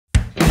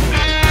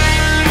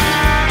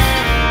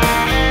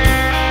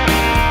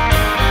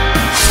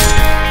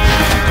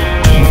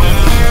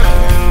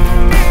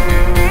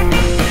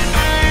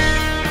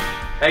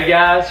Hey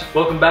guys,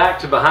 welcome back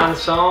to Behind the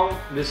Song.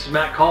 This is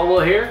Matt Caldwell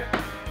here.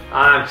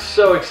 I'm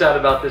so excited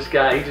about this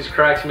guy. He just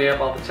cracks me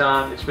up all the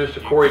time. It's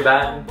Mr. Cory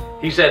Batten.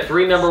 He's had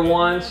 3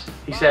 #1s,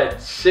 he's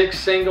had 6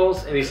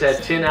 singles, and he's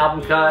had 10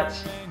 album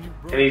cuts.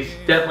 And he's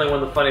definitely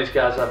one of the funniest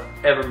guys I've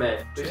ever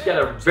met. He's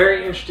got a very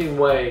interesting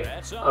way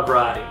of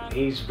writing.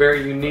 He's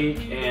very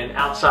unique and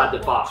outside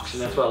the box,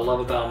 and that's what I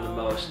love about him the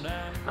most.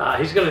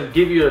 He's going to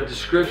give you a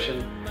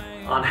description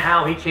on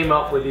how he came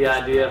up with the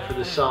idea for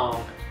the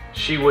song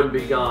 "She Wouldn't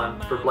Be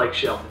Gone" for Blake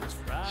Shelton.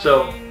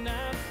 So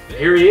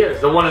here he is,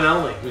 the one and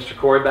only Mr.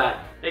 Cory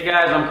Batten. Hey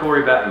guys, I'm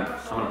Cory Batten.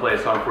 I'm going to play a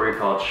song for you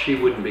called "She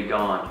Wouldn't Be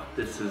Gone."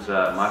 This is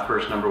my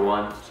first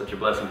 #1, such a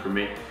blessing for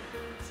me.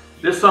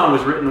 This song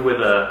was written with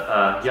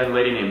a young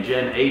lady named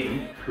Jen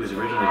Aiden, who's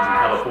originally from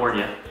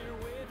California.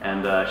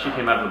 And she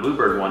came out to the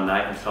Bluebird one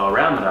night and saw a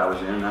round that I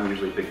was in, and I'm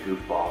usually a big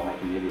goofball,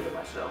 making an idiot of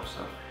myself.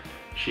 So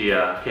she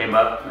came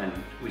up and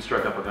we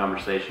struck up a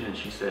conversation, and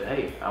she said,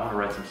 "Hey, I want to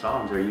write some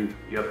songs. Are you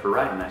up for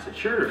writing?" And I said,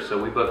 "Sure." So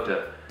we booked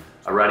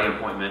a writing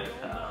appointment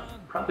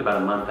probably about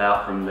a month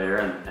out from there,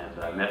 and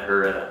I met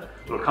her at a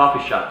little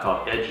coffee shop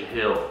called Edge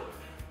Hill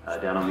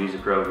down on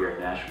Music Road here in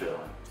Nashville.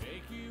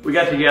 We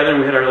got together and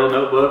we had our little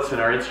notebooks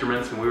and our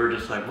instruments, and we were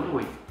just like, what do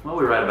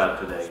we write about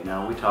today? You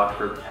know, we talked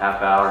for a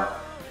half hour,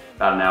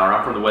 about an hour.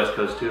 I'm from the West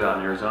Coast too, out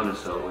in Arizona,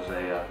 so it was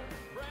a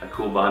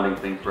cool bonding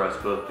thing for us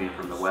both, being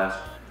from the West.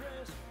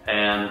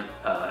 And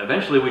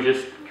eventually we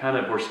just kind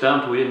of were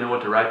stumped. We didn't know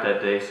what to write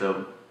that day,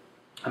 so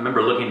I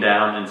remember looking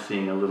down and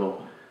seeing a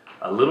little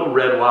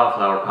red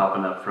wildflower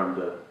popping up from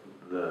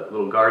the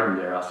little garden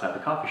there outside the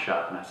coffee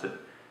shop. And I said,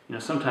 you know,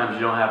 sometimes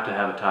you don't have to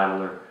have a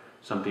title or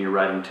something you're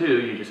writing to,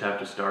 you just have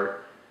to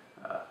start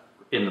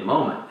in the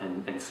moment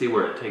and see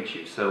where it takes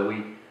you. So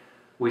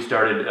we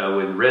started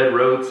with Red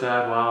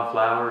Roadside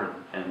Wildflower,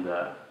 and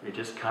it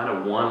just kind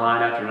of one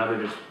line after another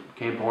just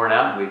came pouring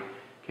out, and we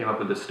came up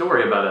with a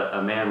story about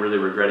a man really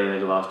regretting that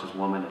he lost his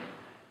woman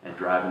and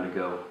driving to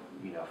go,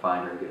 you know,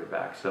 find her and get her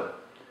back. So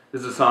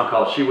this is a song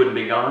called "She Wouldn't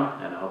Be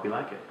Gone," and I hope you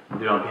like it. I'll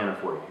do it on piano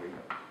for you. Here you go.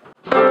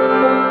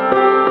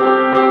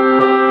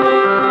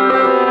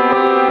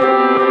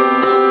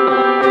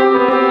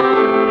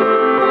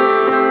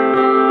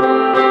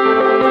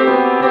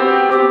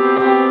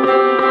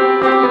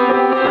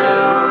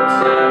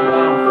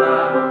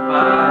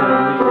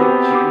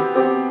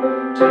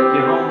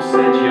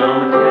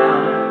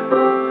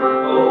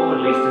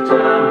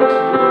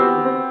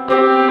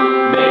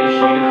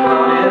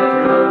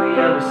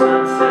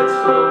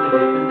 Slowly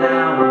dipping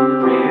down in the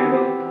rear.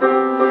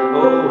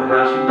 Oh,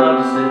 how she loved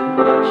to sit and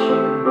watch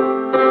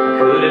you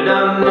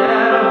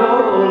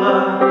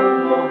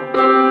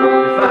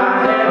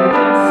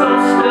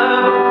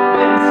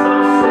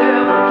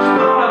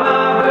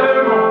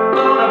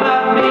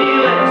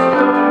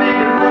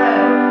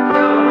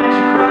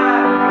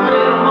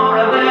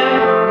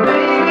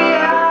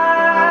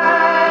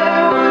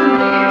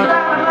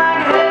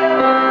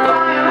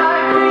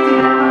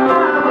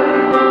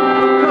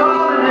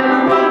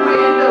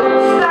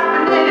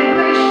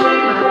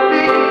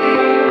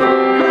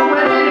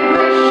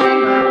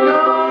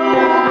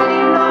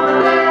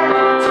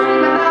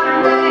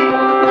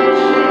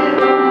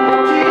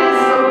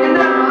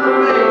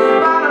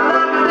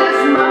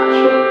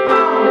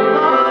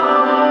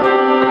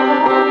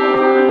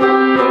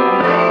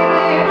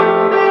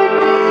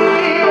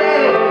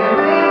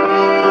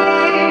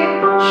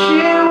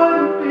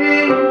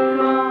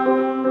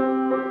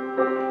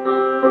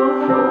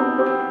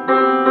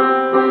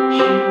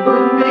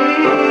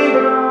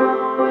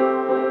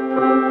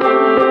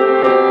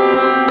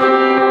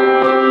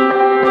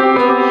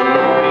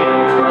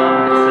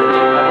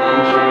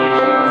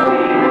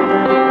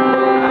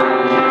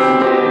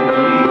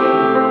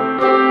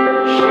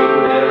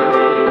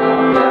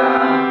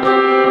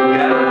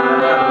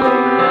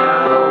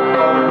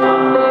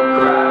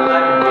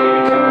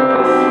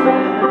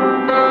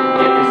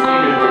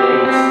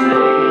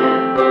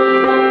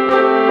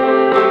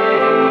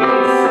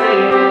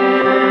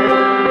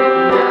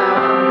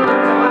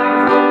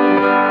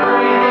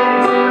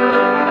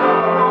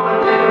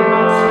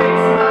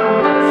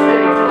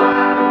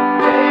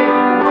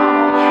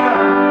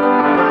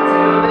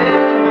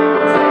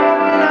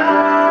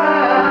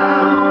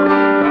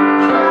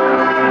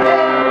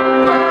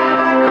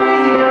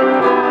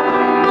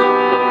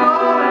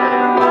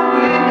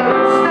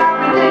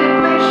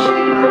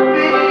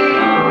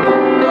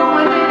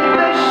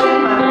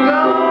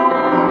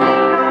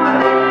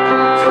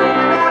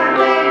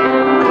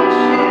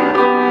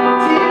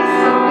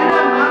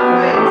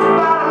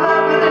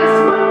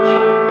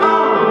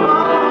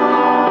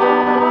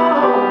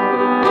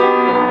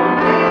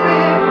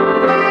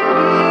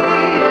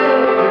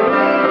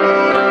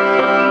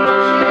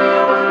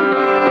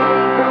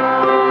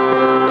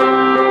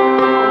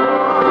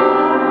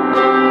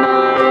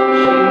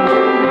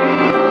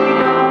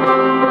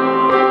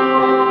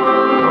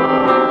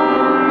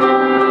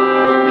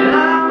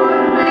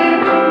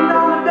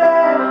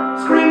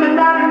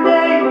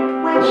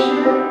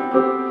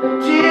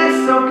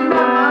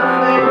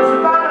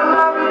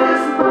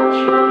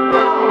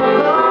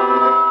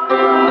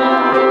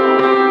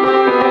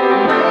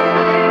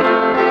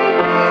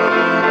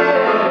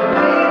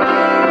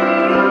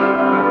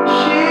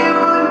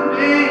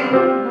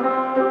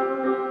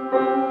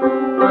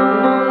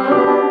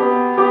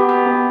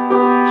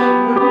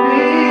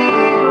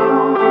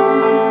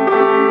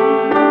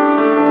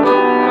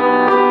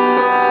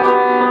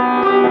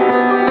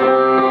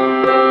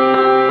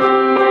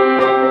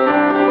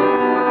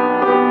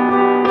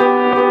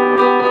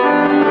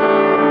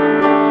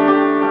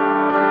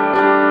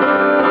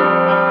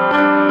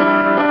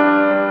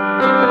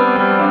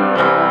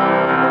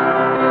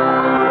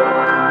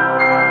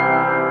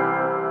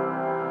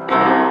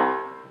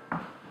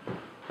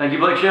Thank you,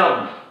 Blake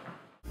Shelton.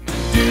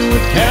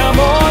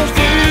 Cowboys